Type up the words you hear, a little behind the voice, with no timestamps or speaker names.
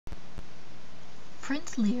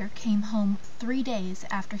Prince Lear came home 3 days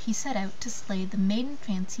after he set out to slay the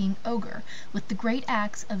maiden-fancying ogre with the great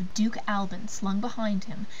axe of Duke Alban slung behind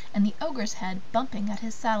him and the ogre's head bumping at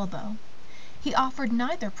his saddle-bow. He offered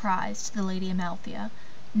neither prize to the Lady Amalthea,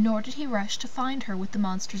 nor did he rush to find her with the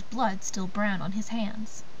monster's blood still brown on his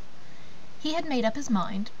hands. He had made up his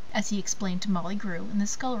mind, as he explained to Molly Grew in the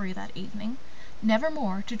scullery that evening, never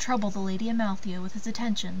more to trouble the Lady Amalthea with his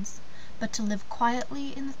attentions, but to live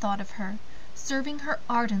quietly in the thought of her, serving her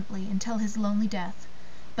ardently until his lonely death,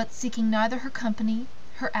 but seeking neither her company,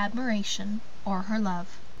 her admiration, or her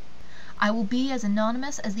love. "I will be as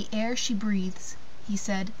anonymous as the air she breathes," he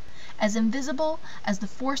said, "as invisible as the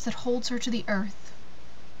force that holds her to the earth."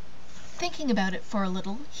 Thinking about it for a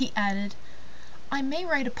little, he added, "I may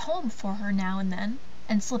write a poem for her now and then,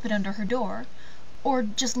 and slip it under her door, or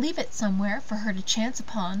just leave it somewhere for her to chance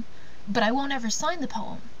upon, but I won't ever sign the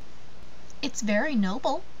poem." "It's very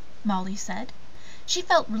noble," Molly said. She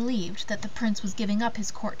felt relieved that the prince was giving up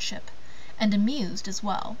his courtship, and amused as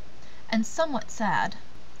well, and somewhat sad.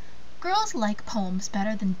 "Girls like poems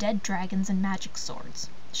better than dead dragons and magic swords,"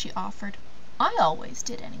 she offered. "I always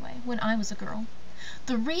did, anyway, when I was a girl.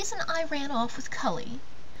 The reason I ran off with Cully—"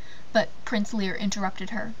 But Prince Lear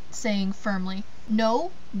interrupted her, saying firmly,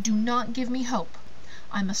 "No, do not give me hope.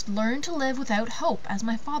 I must learn to live without hope as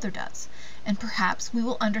my father does, and perhaps we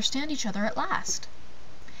will understand each other at last."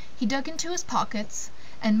 He dug into his pockets,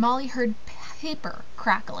 and Molly heard paper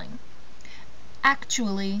crackling.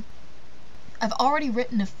 "Actually, I've already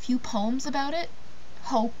written a few poems about it,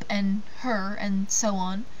 hope and her and so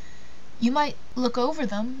on. You might look over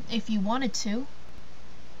them if you wanted to."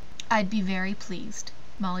 "I'd be very pleased,"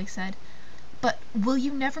 Molly said. "But will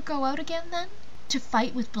you never go out again, then, to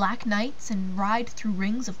fight with black knights and ride through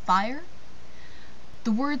rings of fire?"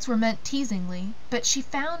 The words were meant teasingly, but she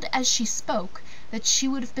found as she spoke that she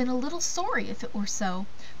would have been a little sorry if it were so,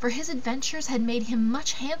 for his adventures had made him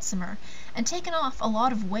much handsomer, and taken off a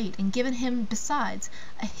lot of weight, and given him, besides,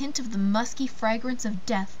 a hint of the musky fragrance of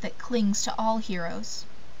death that clings to all heroes.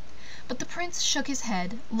 But the prince shook his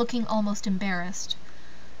head, looking almost embarrassed.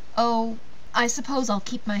 "Oh, I suppose I'll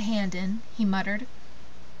keep my hand in," he muttered.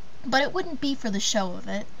 "But it wouldn't be for the show of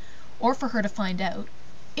it, or for her to find out.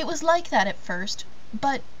 It was like that at first,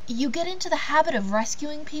 but you get into the habit of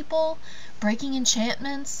rescuing people, breaking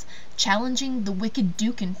enchantments, challenging the wicked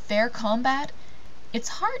duke in fair combat.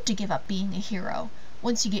 It's hard to give up being a hero,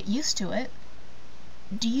 once you get used to it.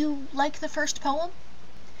 Do you like the first poem?"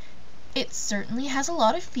 "It certainly has a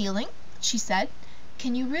lot of feeling," she said.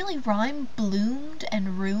 "Can you really rhyme bloomed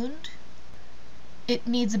and ruined?" "It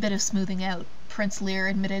needs a bit of smoothing out," Prince Lear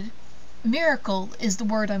admitted. "Miracle is the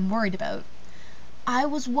word I'm worried about. I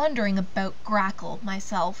was wondering about grackle,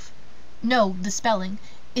 myself. No, the spelling.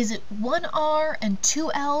 Is it 1 R and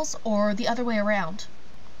 2 L's, or the other way around?"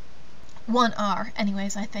 "1 R,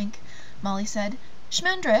 anyways, I think," Molly said.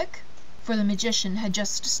 "Schmendrick," for the magician had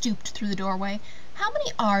just stooped through the doorway, "how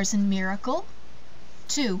many R's in miracle?"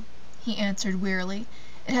 "2," he answered wearily.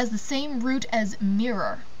 "It has the same root as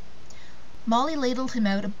mirror." Molly ladled him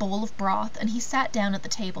out a bowl of broth, and he sat down at the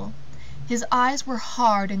table. His eyes were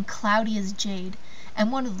hard and cloudy as jade,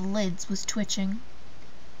 and one of the lids was twitching.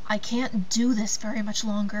 "I can't do this very much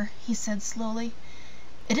longer," he said slowly.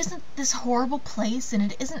 "It isn't this horrible place, and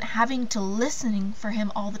it isn't having to listening for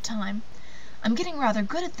him all the time. I'm getting rather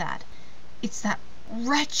good at that. It's that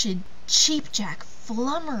wretched cheapjack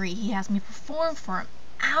flummery he has me perform for him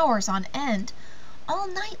hours on end, all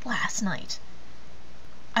night last night.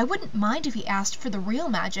 I wouldn't mind if he asked for the real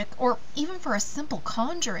magic, or even for a simple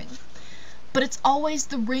conjuring. But it's always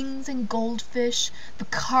the rings and goldfish, the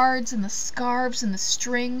cards and the scarves and the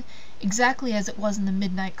string, exactly as it was in the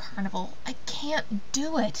midnight carnival. I can't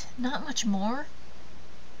do it, not much more."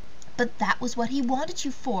 "But that was what he wanted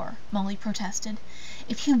you for," Molly protested.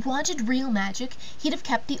 "If he wanted real magic, he'd have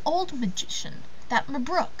kept the old magician, that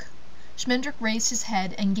Mabrouk." Schmendrick raised his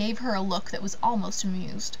head and gave her a look that was almost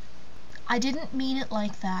amused. "I didn't mean it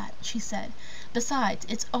like that," she said. "Besides,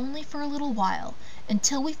 it's only for a little while,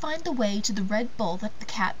 until we find the way to the Red Bull that the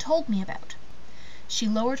cat told me about." She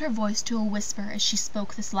lowered her voice to a whisper as she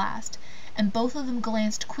spoke this last, and both of them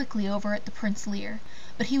glanced quickly over at the Prince Lear,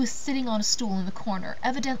 but he was sitting on a stool in the corner,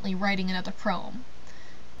 evidently writing another poem.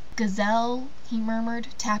 "Gazelle," he murmured,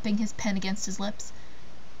 tapping his pen against his lips.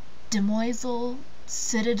 "Demoiselle,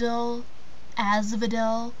 citadel,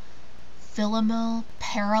 asphodel, philomel,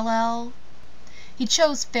 parallel." He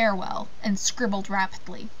chose farewell, and scribbled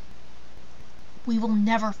rapidly. "We will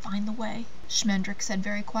never find the way," Schmendrick said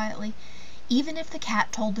very quietly. "Even if the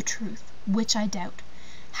cat told the truth, which I doubt,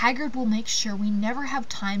 Haggard will make sure we never have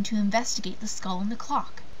time to investigate the skull and the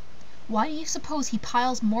clock. Why do you suppose he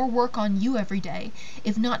piles more work on you every day,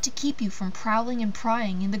 if not to keep you from prowling and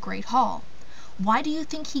prying in the great hall? Why do you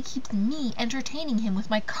think he keeps me entertaining him with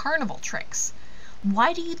my carnival tricks?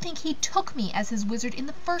 Why do you think he took me as his wizard in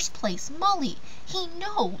the first place, Molly? He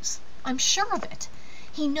knows. I'm sure of it.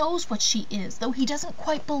 He knows what she is, though he doesn't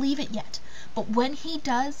quite believe it yet. But when he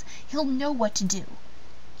does, he'll know what to do.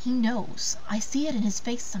 He knows. I see it in his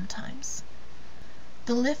face sometimes."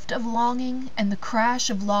 "The lift of longing and the crash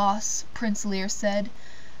of loss," Prince Lear said.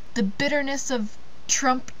 "The bitterness of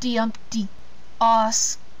Trumpty-umpty,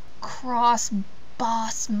 os, cross,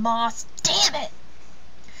 boss, moss, damn it!"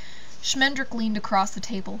 Schmendrick leaned across the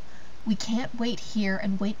table. "We can't wait here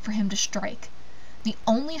and wait for him to strike. The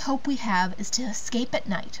only hope we have is to escape at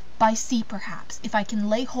night, by sea perhaps, if I can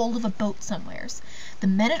lay hold of a boat somewheres. The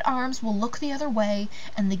men-at-arms will look the other way,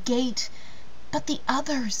 and the gate—" "But the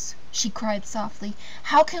others!" she cried softly.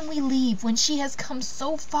 "How can we leave when she has come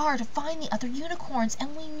so far to find the other unicorns,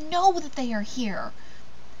 and we know that they are here?"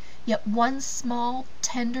 Yet one small,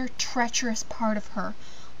 tender, treacherous part of her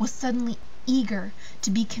was suddenly eager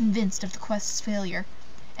to be convinced of the quest's failure,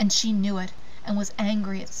 and she knew it, and was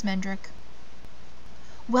angry at Schmendrick.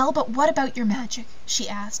 "Well, but what about your magic?" she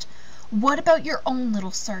asked. "What about your own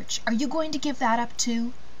little search? Are you going to give that up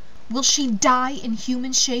too? Will she die in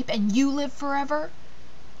human shape and you live forever?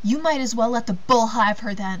 You might as well let the bull have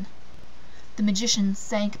her then." The magician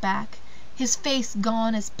sank back, his face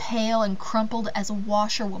gone as pale and crumpled as a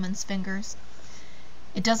washerwoman's fingers.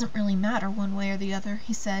 "It doesn't really matter one way or the other,"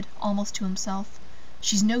 he said, almost to himself.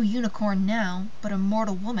 "She's no unicorn now, but a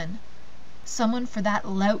mortal woman. Someone for that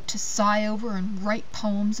lout to sigh over and write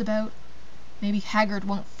poems about. Maybe Haggard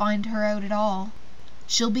won't find her out at all.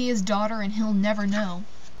 She'll be his daughter and he'll never know.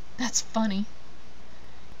 That's funny."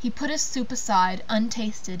 He put his soup aside,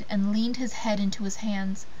 untasted, and leaned his head into his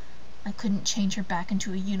hands. "I couldn't change her back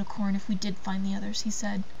into a unicorn if we did find the others," he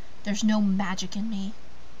said. "There's no magic in me."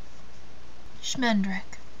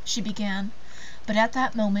 "Schmendrick," she began, but at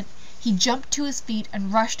that moment he jumped to his feet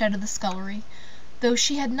and rushed out of the scullery. Though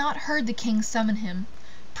she had not heard the king summon him,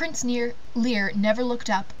 Prince Lear never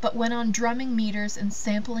looked up, but went on drumming meters and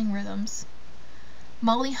sampling rhythms.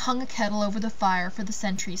 Molly hung a kettle over the fire for the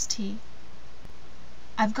sentry's tea.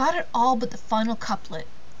 "I've got it all but the final couplet,"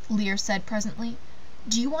 Lear said presently.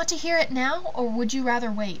 "Do you want to hear it now, or would you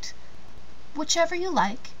rather wait?" "Whichever you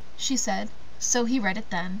like," she said, so he read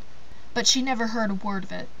it then, but she never heard a word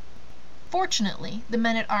of it. Fortunately, the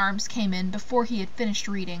men-at-arms came in before he had finished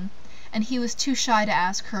reading, and he was too shy to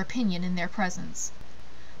ask her opinion in their presence.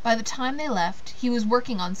 By the time they left, he was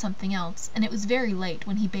working on something else, and it was very late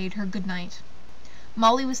when he bade her good night.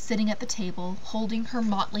 Molly was sitting at the table, holding her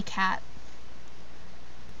motley cat.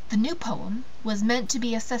 The new poem was meant to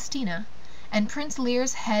be a sestina, and Prince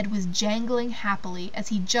Lear's head was jangling happily as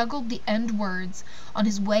he juggled the end words on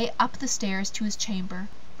his way up the stairs to his chamber.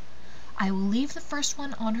 "I will leave the first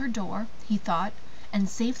one on her door," he thought, "and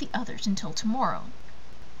save the others until tomorrow."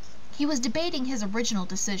 He was debating his original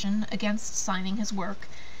decision against signing his work,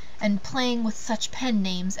 and playing with such pen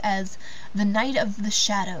names as "The Knight of the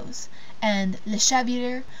Shadows" and "Le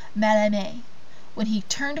Chevalier Mal-Aimé," when he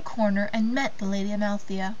turned a corner and met the Lady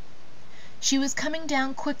Amalthea. She was coming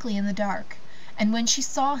down quickly in the dark, and when she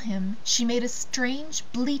saw him she made a strange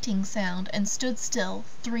bleating sound and stood still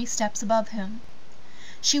 3 steps above him.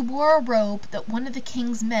 She wore a robe that one of the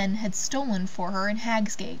king's men had stolen for her in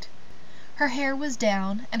Hagsgate. Her hair was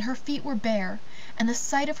down, and her feet were bare, and the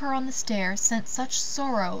sight of her on the stair sent such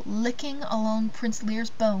sorrow licking along Prince Lear's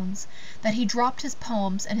bones that he dropped his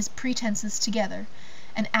poems and his pretenses together,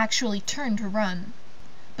 and actually turned to run.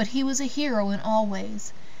 But he was a hero in all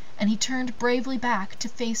ways, and he turned bravely back to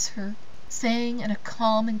face her, saying in a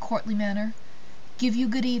calm and courtly manner, "Give you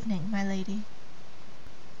good evening, my lady."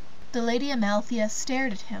 The Lady Amalthea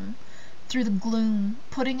stared at him through the gloom,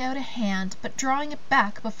 putting out a hand, but drawing it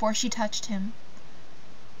back before she touched him.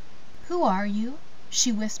 "Who are you?"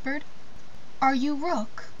 she whispered. "Are you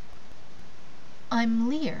Rook?" "I'm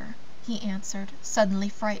Lear," he answered, suddenly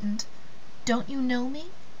frightened. "Don't you know me?"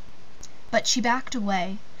 But she backed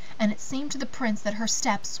away, and it seemed to the prince that her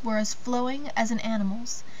steps were as flowing as an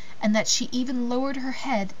animal's, and that she even lowered her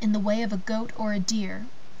head in the way of a goat or a deer.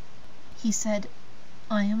 He said,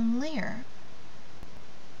 "I am Lear."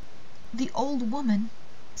 "The old woman,"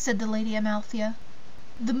 said the Lady Amalthea.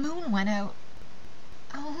 "The moon went out."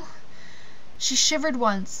 "Oh!" She shivered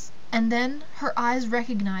once, and then her eyes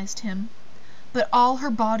recognized him, but all her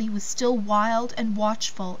body was still wild and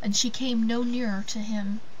watchful, and she came no nearer to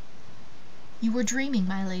him. "You were dreaming,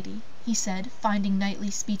 my lady," he said, finding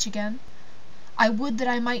knightly speech again. "I would that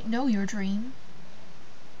I might know your dream."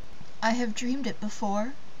 "I have dreamed it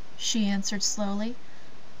before," she answered slowly.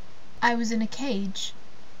 "I was in a cage,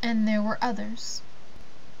 and there were others,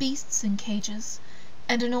 beasts in cages,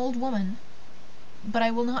 and an old woman. But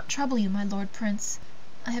I will not trouble you, my lord prince.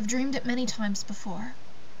 I have dreamed it many times before."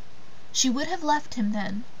 She would have left him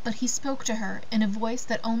then, but he spoke to her in a voice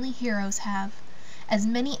that only heroes have, as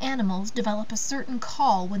many animals develop a certain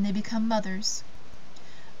call when they become mothers.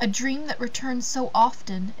 A dream that returns so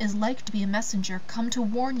often is like to be a messenger come to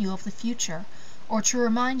warn you of the future, or to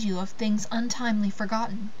remind you of things untimely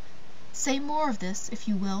forgotten. Say more of this, if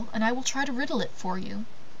you will, and I will try to riddle it for you.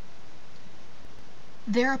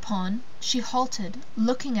 Thereupon she halted,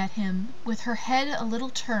 looking at him with her head a little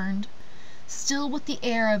turned, still with the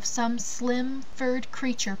air of some slim, furred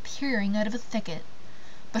creature peering out of a thicket,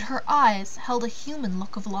 but her eyes held a human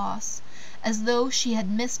look of loss, as though she had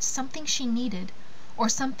missed something she needed, or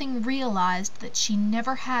something realized that she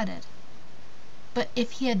never had it. But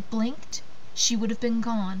if he had blinked, she would have been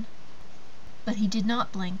gone. But he did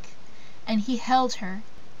not blink, and he held her,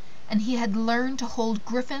 and he had learned to hold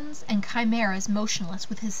griffins and chimeras motionless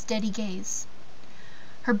with his steady gaze.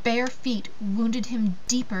 Her bare feet wounded him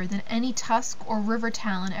deeper than any tusk or river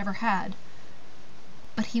talon ever had.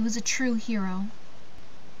 But he was a true hero.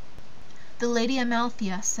 The Lady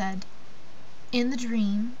Amalthea said, "In the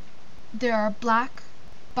dream there are black,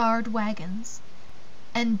 barred wagons,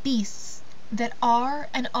 and beasts that are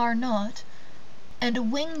and are not, and a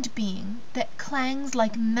winged being that clangs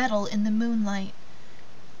like metal in the moonlight.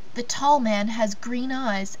 The tall man has green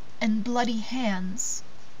eyes and bloody hands."